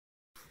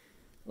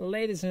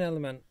ladies and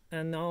gentlemen,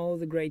 and all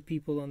the great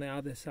people on the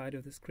other side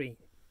of the screen.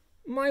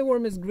 My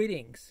warmest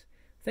greetings.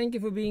 Thank you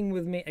for being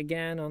with me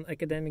again on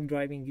Academic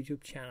Driving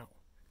YouTube channel.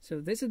 So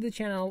this is the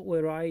channel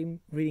where I'm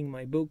reading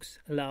my books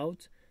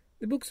aloud,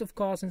 the books of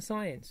cause and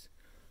science.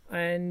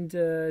 And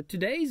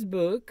today's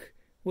book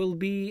will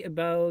be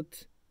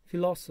about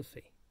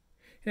philosophy.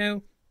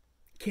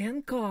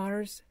 Can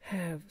cars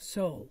have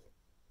soul?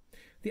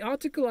 The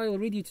article I'll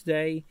read you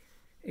today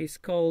is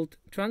called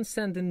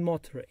Transcendent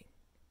Motoring,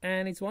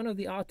 and it's one of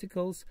the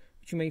articles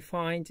which you may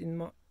find in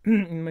my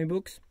in my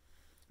books.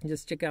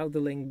 Just check out the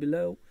link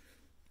below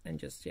and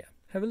just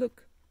have a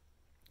look.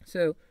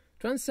 So,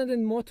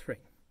 Transcendent Motoring.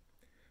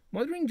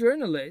 Modern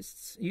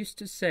journalists used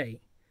to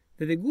say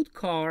that a good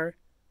car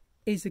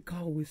is a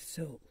car with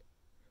soul,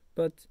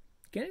 but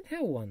can it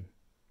have one?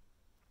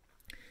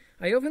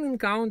 I often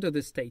encounter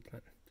this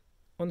statement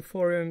on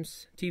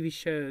forums, TV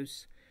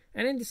shows,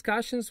 and in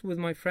discussions with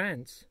my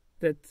friends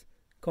that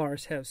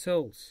cars have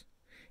souls.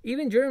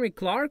 Even Jeremy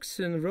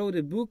Clarkson wrote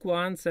a book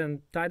once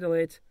and titled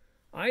it,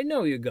 "I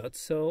Know You Got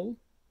Soul."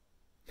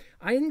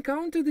 I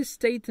encounter this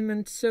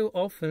statement so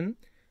often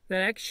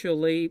that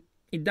actually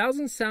it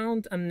doesn't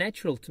sound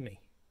unnatural to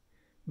me.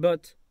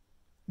 But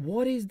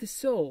what is the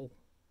soul?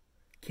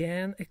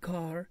 Can a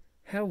car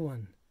have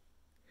one?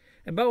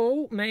 Above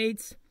all,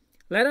 mates,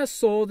 let us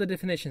sort the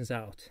definitions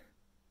out.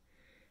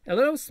 A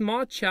lot of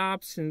smart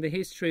chaps in the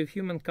history of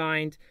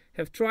humankind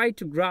have tried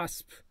to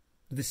grasp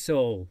the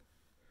soul.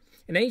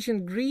 In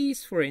ancient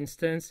Greece, for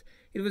instance,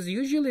 it was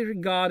usually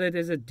regarded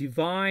as a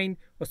divine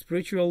or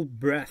spiritual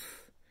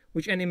breath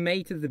which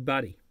animated the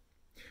body.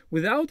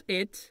 Without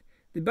it,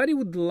 the body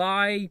would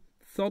lie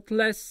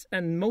thoughtless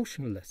and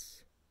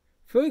motionless.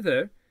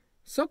 Further,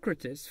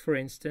 Socrates, for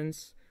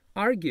instance,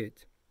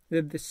 argued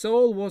that the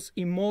soul was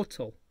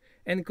immortal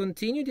and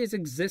continued its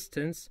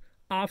existence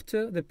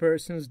after the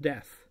person's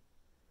death.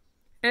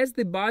 As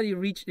the body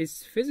reached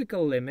its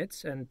physical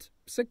limits and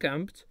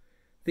succumbed,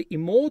 the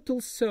immortal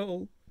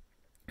soul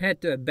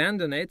had to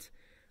abandon it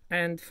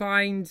and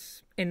find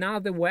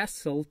another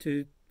vessel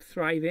to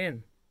thrive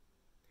in.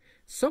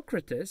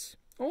 Socrates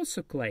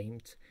also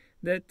claimed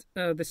that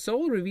the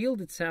soul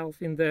revealed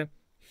itself in the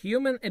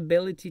human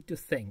ability to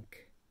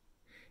think.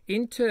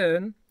 In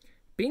turn,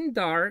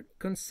 Pindar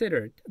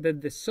considered that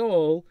the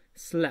soul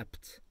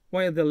slept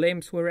while the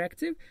limbs were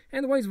active,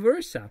 and vice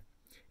versa.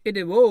 It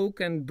awoke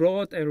and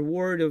brought a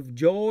reward of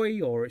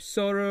joy or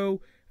sorrow,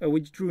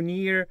 which drew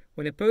near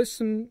when a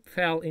person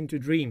fell into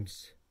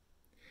dreams.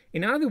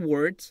 In other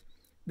words,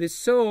 the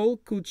soul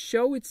could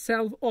show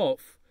itself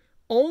off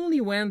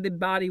only when the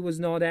body was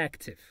not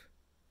active.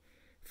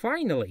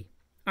 Finally,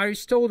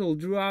 Aristotle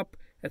drew up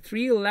a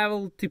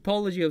three-level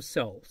typology of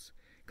souls,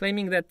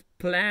 claiming that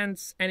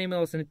plants,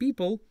 animals, and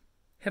people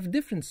have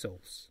different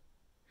souls.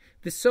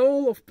 The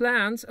soul of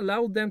plants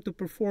allowed them to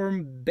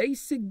perform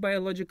basic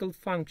biological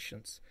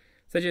functions,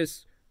 such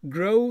as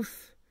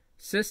growth,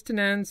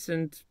 sustenance,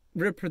 and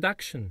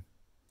reproduction.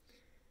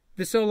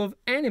 The soul of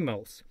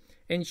animals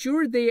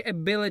ensured their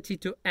ability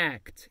to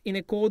act in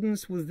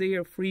accordance with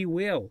their free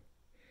will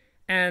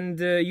and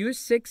use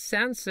six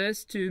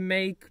senses to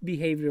make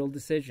behavioral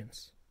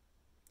decisions.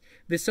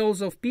 The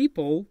souls of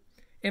people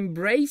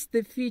embraced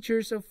the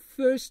features of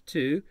first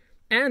two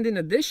and, in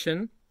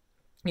addition,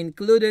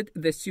 included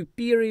the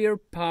superior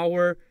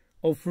power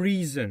of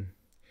reason.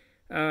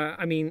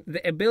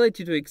 The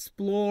ability to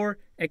explore,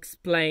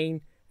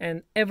 explain,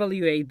 and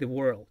evaluate the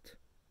world.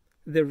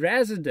 The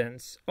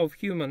residence of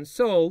human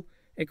soul,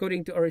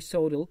 according to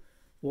Aristotle,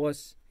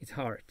 was its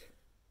heart.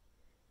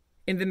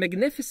 In the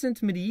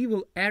magnificent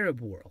medieval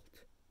Arab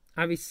world,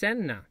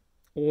 Avicenna,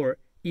 or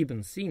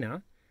Ibn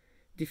Sina,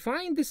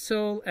 defined the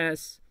soul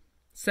as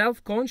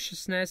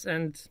self-consciousness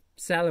and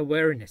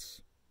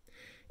self-awareness.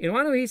 In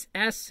one of his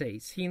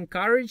essays, he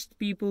encouraged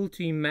people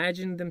to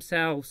imagine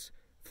themselves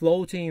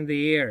floating in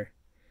the air,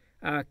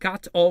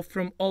 cut off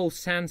from all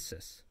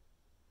senses.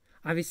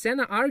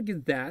 Avicenna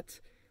argued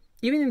that,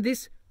 even in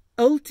this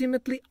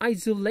ultimately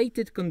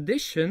isolated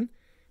condition,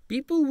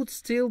 people would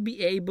still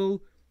be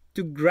able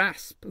to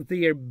grasp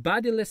their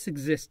bodiless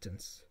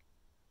existence.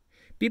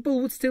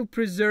 People would still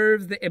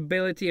preserve the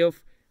ability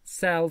of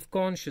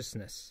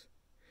self-consciousness.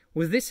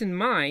 With this in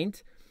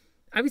mind,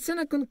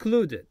 Avicenna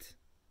concluded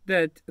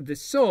that the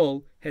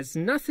soul has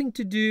nothing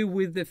to do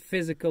with the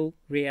physical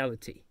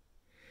reality.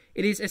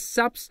 It is a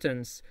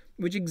substance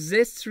which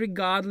exists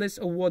regardless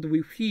of what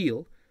we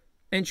feel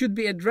and should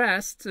be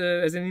addressed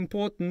as an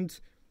important,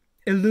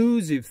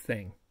 elusive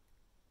thing.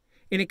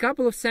 In a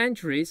couple of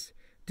centuries,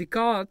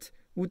 Descartes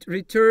would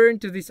return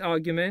to this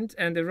argument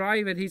and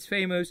arrive at his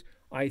famous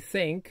 "I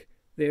think,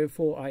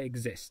 therefore I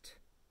exist."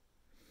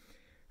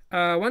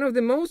 One of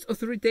the most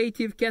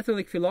authoritative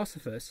Catholic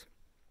philosophers,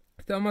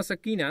 Thomas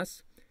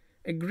Aquinas,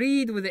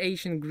 agreed with the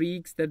ancient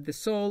Greeks that the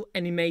soul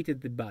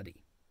animated the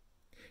body.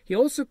 He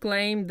also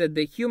claimed that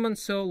the human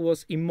soul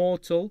was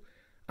immortal,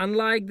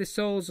 unlike the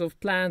souls of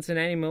plants and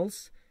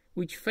animals,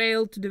 which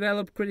failed to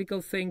develop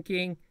critical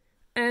thinking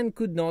and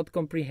could not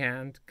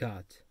comprehend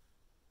God.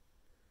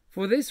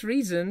 For these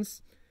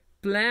reasons,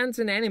 plants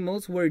and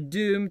animals were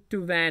doomed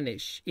to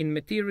vanish in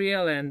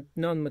material and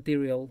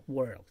non-material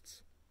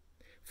worlds.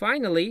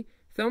 Finally,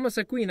 Thomas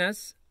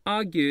Aquinas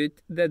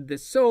argued that the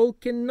soul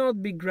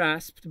cannot be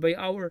grasped by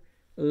our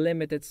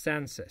limited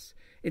senses.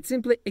 It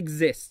simply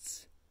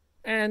exists,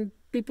 and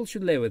people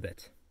should live with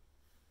it.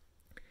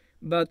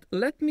 But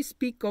let me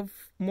speak of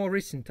more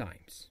recent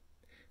times.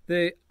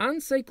 The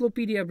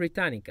Encyclopedia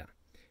Britannica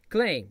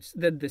claims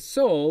that the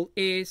soul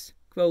is,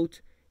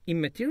 quote,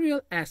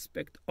 immaterial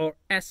aspect or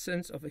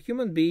essence of a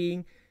human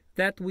being,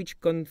 that which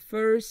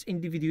confers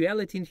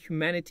individuality and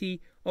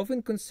humanity,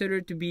 often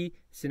considered to be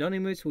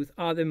synonymous with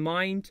either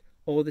mind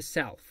or the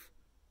self,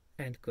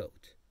 end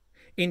quote.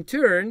 In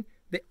turn,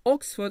 the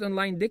Oxford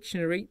Online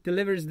Dictionary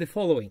delivers the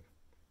following: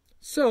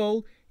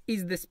 soul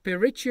is the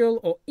spiritual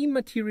or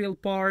immaterial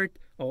part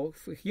of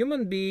a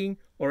human being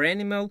or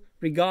animal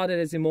regarded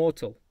as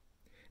immortal,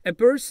 a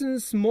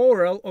person's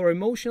moral or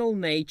emotional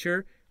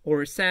nature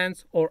or a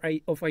sense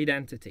of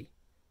identity,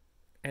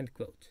 end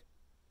quote.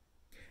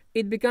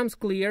 It becomes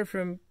clear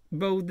from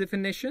both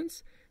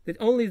definitions that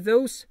only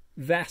those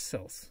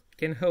vessels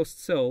can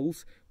host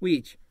souls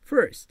which,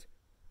 first,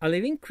 are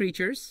living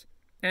creatures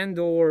and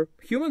or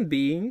human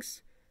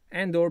beings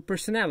and or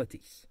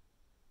personalities.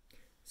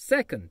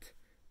 Second,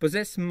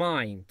 possess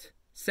mind,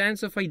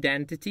 sense of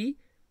identity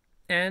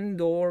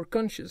and or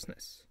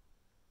consciousness.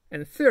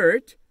 And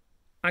third,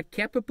 are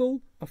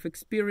capable of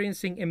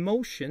experiencing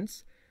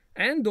emotions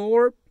and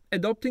or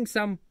adopting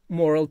some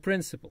moral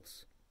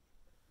principles.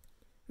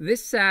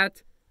 This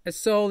said, a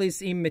soul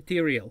is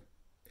immaterial.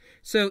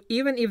 So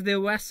even if the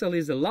vessel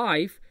is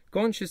alive,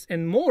 conscious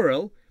and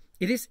moral,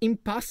 it is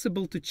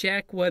impossible to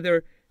check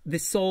whether the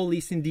soul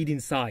is indeed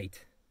inside.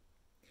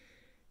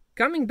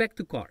 Coming back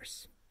to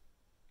cars,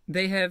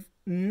 they have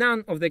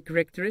none of the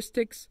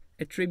characteristics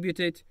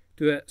attributed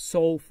to a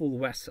soulful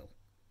vessel.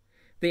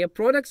 They are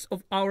products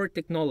of our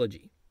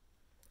technology,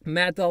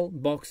 metal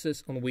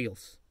boxes on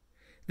wheels.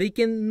 They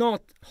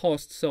cannot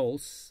host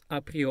souls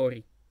a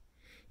priori,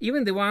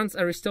 even the ones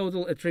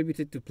Aristotle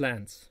attributed to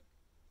plants.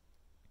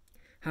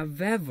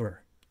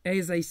 However,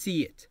 as I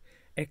see it,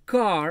 a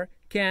car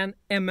can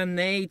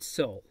emanate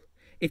soul.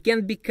 It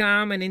can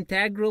become an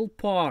integral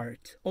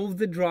part of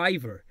the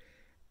driver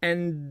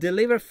and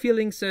deliver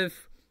feelings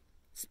of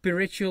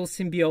spiritual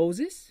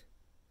symbiosis.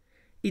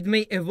 It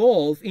may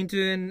evolve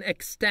into an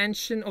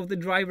extension of the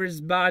driver's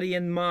body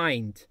and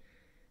mind,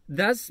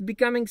 thus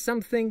becoming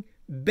something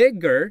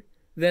bigger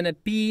than a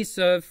piece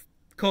of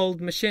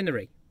cold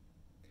machinery.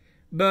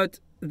 But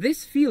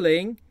this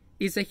feeling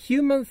is a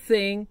human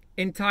thing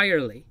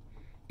entirely.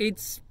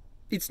 It's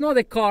not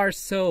a car's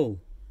soul.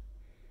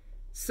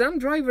 Some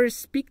drivers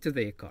speak to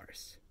their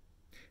cars.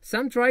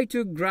 Some try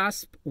to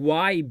grasp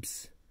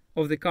vibes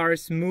of the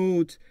car's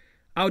mood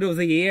out of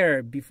the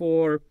air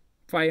before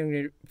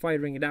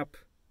firing it up.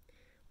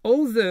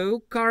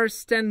 Although cars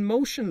stand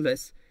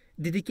motionless,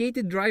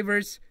 dedicated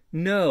drivers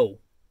know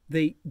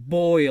they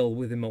boil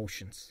with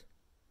emotions.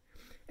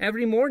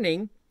 Every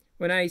morning,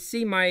 when I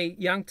see my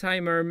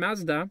young-timer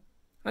Mazda,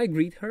 I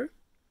greet her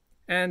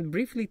and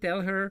briefly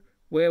tell her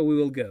where we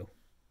will go.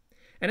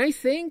 And I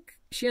think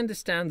she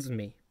understands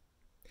me.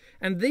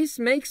 And this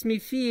makes me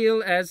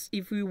feel as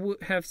if we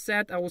would have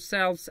set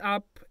ourselves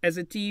up as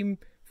a team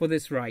for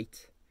this ride.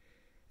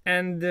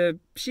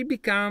 And she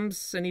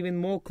becomes an even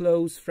more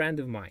close friend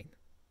of mine.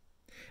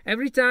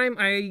 Every time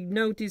I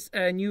notice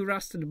a new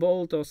rusted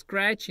bolt or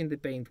scratch in the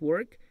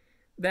paintwork,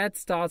 that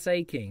starts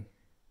aching.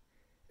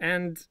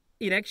 And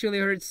it actually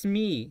hurts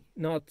me,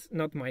 not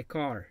my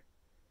car.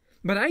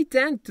 But I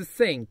tend to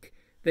think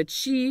that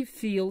she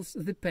feels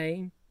the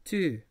pain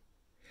too,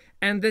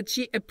 and that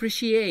she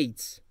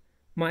appreciates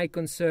my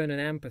concern and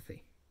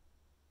empathy.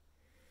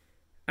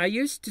 I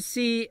used to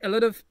see a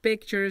lot of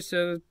pictures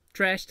of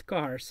trashed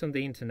cars on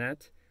the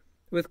internet,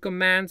 with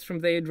comments from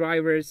their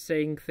drivers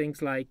saying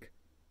things like,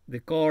 "The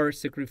car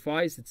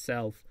sacrificed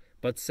itself,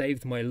 but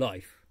saved my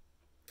life."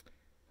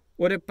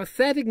 What a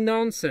pathetic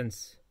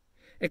nonsense!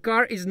 A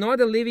car is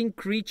not a living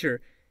creature.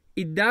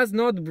 It does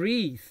not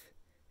breathe,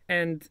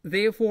 and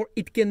therefore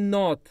it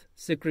cannot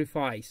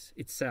sacrifice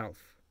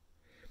itself.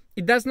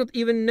 It does not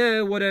even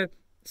know what a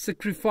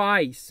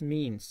sacrifice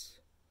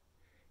means.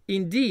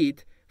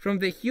 Indeed, from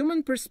the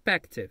human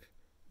perspective,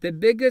 the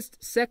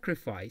biggest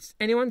sacrifice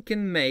anyone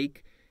can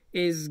make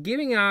is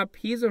giving up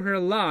his or her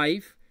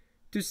life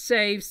to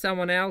save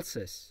someone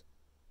else's,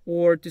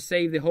 or to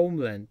save the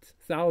homeland,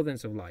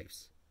 thousands of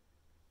lives.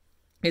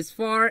 As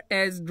far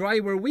as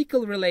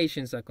driver-vehicle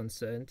relations are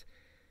concerned,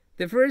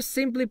 the first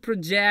simply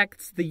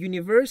projects the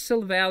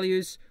universal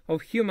values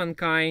of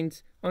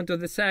humankind onto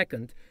the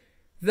second,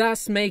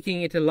 thus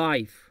making it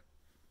alive.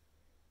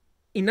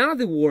 In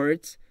other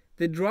words,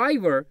 the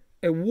driver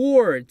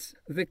awards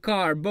the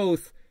car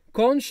both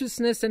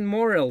consciousness and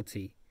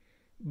morality,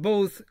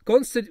 both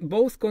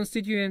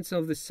constituents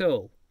of the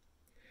soul.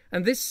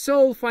 And this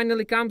soul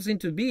finally comes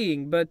into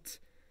being,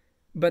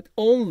 but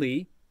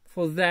only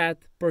for that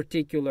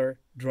particular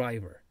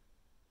driver.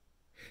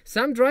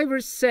 Some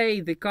drivers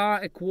say the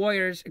car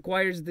acquires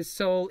the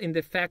soul in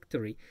the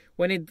factory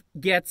when it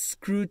gets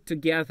screwed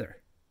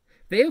together.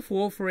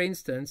 Therefore, for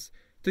instance,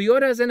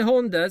 Toyotas and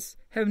Hondas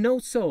have no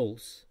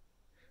souls.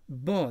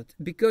 But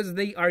because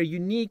they are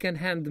unique and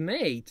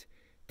handmade,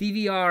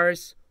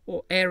 TVRs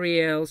or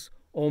Ariels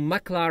or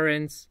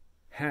McLarens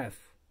have.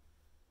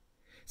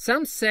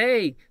 Some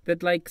say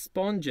that, like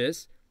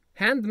sponges,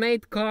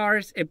 handmade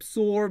cars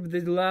absorb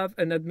the love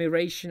and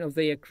admiration of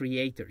their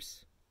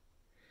creators.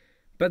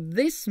 But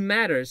this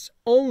matters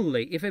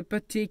only if a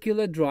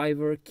particular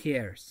driver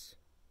cares.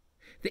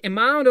 The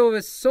amount of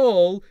a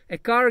soul a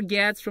car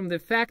gets from the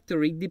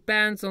factory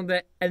depends on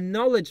the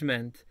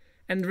acknowledgement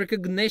and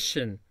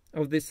recognition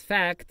of this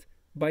fact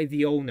by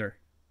the owner.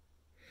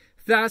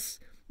 Thus,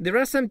 there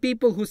are some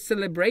people who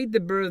celebrate the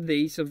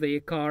birthdays of their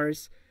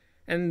cars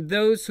and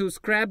those who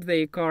scrap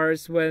their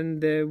cars when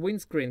the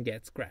windscreen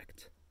gets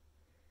cracked.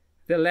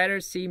 The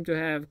latter seem to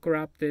have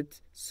corrupted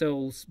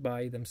souls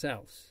by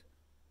themselves.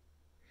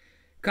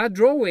 Car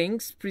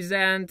drawings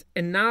present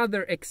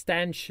another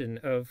extension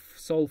of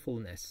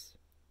soulfulness.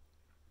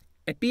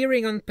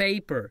 Appearing on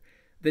paper,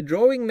 the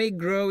drawing may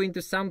grow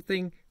into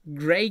something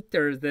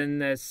greater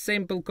than a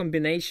simple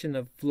combination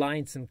of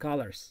lines and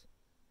colors.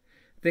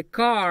 The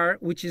car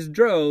which is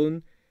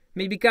drawn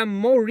may become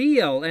more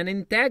real and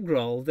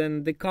integral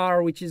than the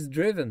car which is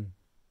driven.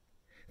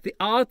 The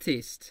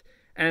artist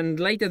and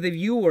later the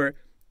viewer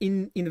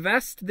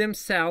invest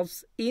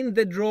themselves in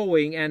the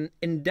drawing and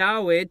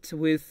endow it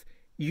with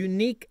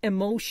unique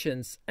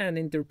emotions and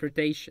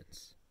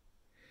interpretations.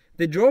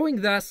 The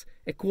drawing thus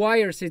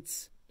acquires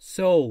its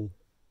soul,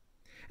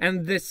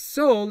 and the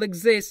soul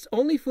exists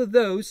only for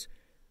those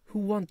who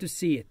want to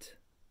see it.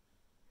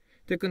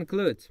 To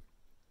conclude,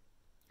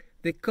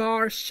 the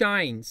car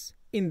shines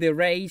in the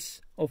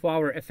rays of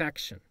our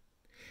affection.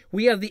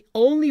 We are the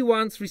only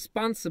ones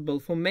responsible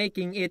for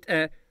making it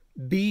a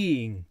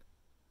being,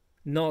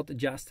 not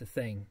just a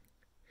thing.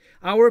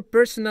 Our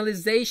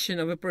personalization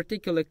of a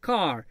particular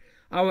car,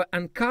 our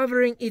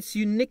uncovering its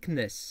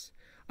uniqueness,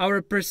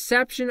 our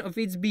perception of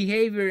its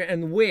behavior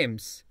and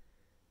whims,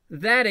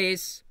 that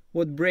is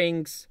what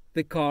brings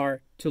the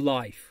car to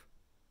life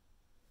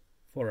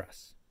for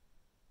us.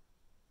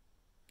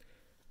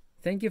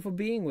 Thank you for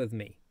being with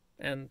me,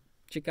 and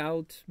check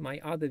out my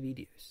other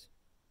videos.